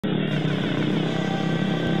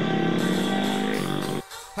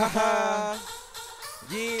Haha.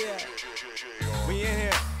 Yeah. We in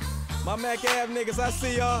here. My Mac Ave niggas, I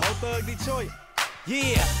see y'all. No Thug Detroit.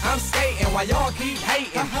 Yeah, I'm skating while y'all keep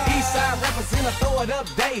hating. Eastside represent, I throw it up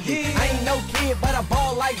daily. I ain't no kid, but I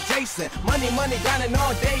ball like Jason. Money, grinding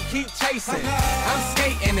all day, keep chasing. I'm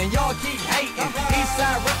skating and y'all keep hating.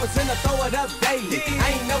 Eastside represent, I throw it up daily. I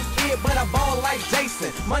ain't no kid, but I ball like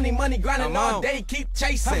Jason. Money, grinding all day, keep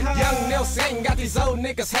chasing. Young Nell Satan got these old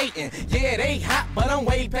niggas hating. Yeah, they hot, but I'm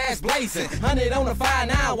way past blazing. 100 on the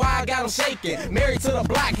 5-9, why I got them shaking. Married to the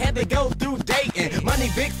block, had to go through dating.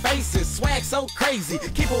 Money, big faces, swag so crazy.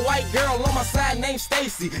 Keep a white girl on my side named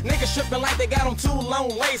Stacy. Niggas tripping like they got on 2 long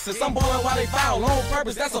laces. I'm ballin' while they foul on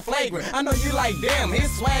purpose, that's a flagrant. I know you like, damn,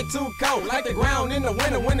 his swag too cold. Like the ground in the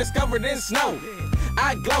winter when it's covered in snow.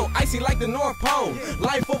 I glow, icy like the North Pole.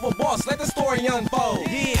 Life of a boss, let the story unfold.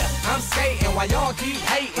 Yeah, I'm skating while y'all keep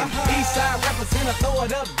hating. Eastside represent, I throw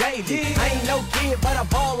it up daily. I ain't no kid, but I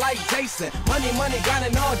ball like Jason. Money,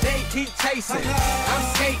 grinding all day, keep chasing. I'm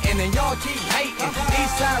skating and y'all keep hating.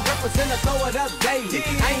 Eastside represent, I throw it up daily.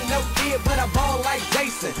 I ain't no kid, but I ball like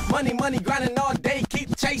Jason. Money, grinding all day,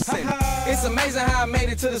 keep chasing. It's amazing how I made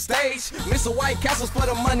it to the stage. Mr. White Castles for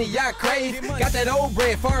the money I crave. Got that old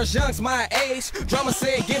bread, far as young's my age. Drummer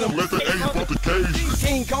said get him. Let the A bump the cage.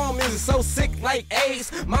 King Kong music so sick like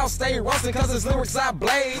AIDS. Mouth stay roasting cause his lyrics I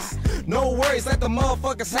blaze. No worries, let the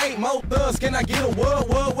motherfuckers hate. Mo thugs, can I get a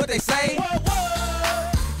what they say?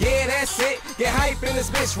 Yeah, that's it. Get hype in this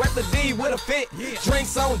bitch, rep the D with a fit.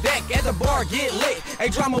 Drinks on deck, at the bar, get lit. Hey,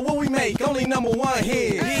 drama, what we make? Only #1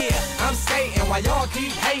 here. Yeah, I'm skating while y'all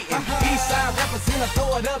keep hating. Eastside represent, I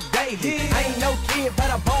throw it up daily. I ain't no kid, but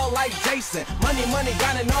I ball like Jason. Money,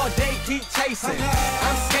 grinding all day, keep chasing.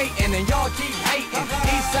 I'm skating and y'all keep hating.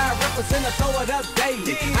 Eastside represent, I throw it up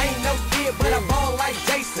daily. I ain't no kid, but I ball like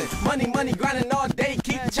Jason. Money, grinding all day,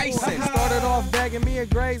 keep chasing. Started off bagging me a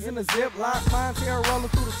graze in a Ziploc. Montero rolling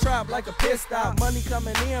through the trap like a pit stop. Money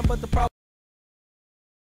coming in, but the problem